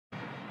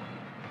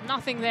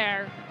Nothing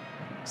there.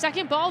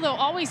 Second ball, though,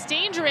 always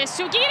dangerous.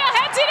 Sugita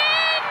heads it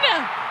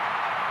in!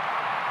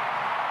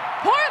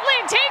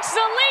 Portland takes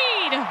the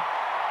lead!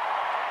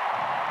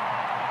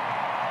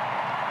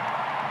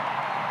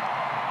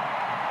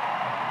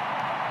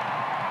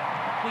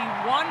 We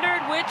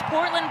wondered which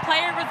Portland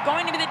player was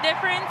going to be the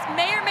difference.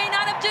 May or may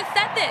not have just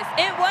said this.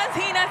 It was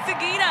Hina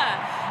Sugita.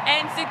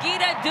 And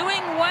Sugita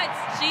doing what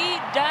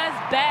she does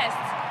best.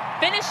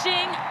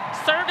 Finishing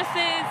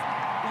services,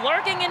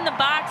 lurking in the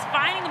box,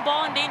 finding the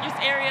ball in dangerous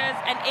areas,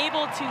 and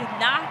able to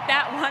knock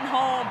that one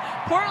home.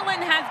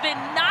 Portland has been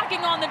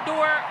knocking on the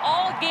door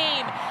all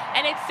game.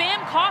 And it's Sam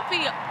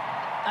Coffey,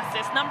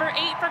 assist number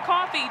 8 for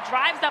Coffey,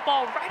 drives that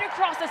ball right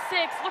across the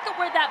 6. Look at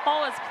where that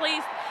ball is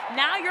placed.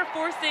 Now you're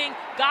forcing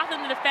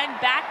Gotham to defend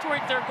back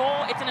towards their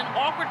goal. It's in an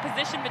awkward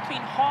position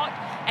between Hawk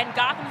and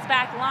Gotham's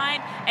back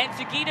line, and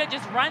Sugita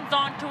just runs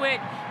onto it,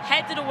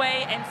 heads it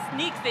away, and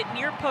sneaks it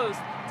near post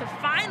to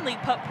finally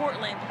put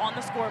Portland on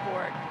the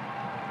scoreboard.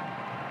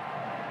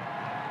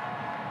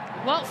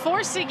 Well, for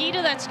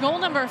Sugita, that's goal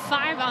number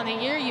 5 on the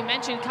year. You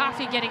mentioned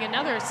Coffey getting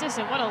another assist,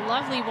 and what a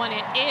lovely one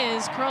it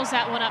is. Curls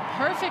that one up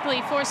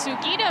perfectly for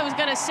Sugita, who's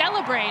going to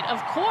celebrate,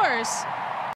 of course.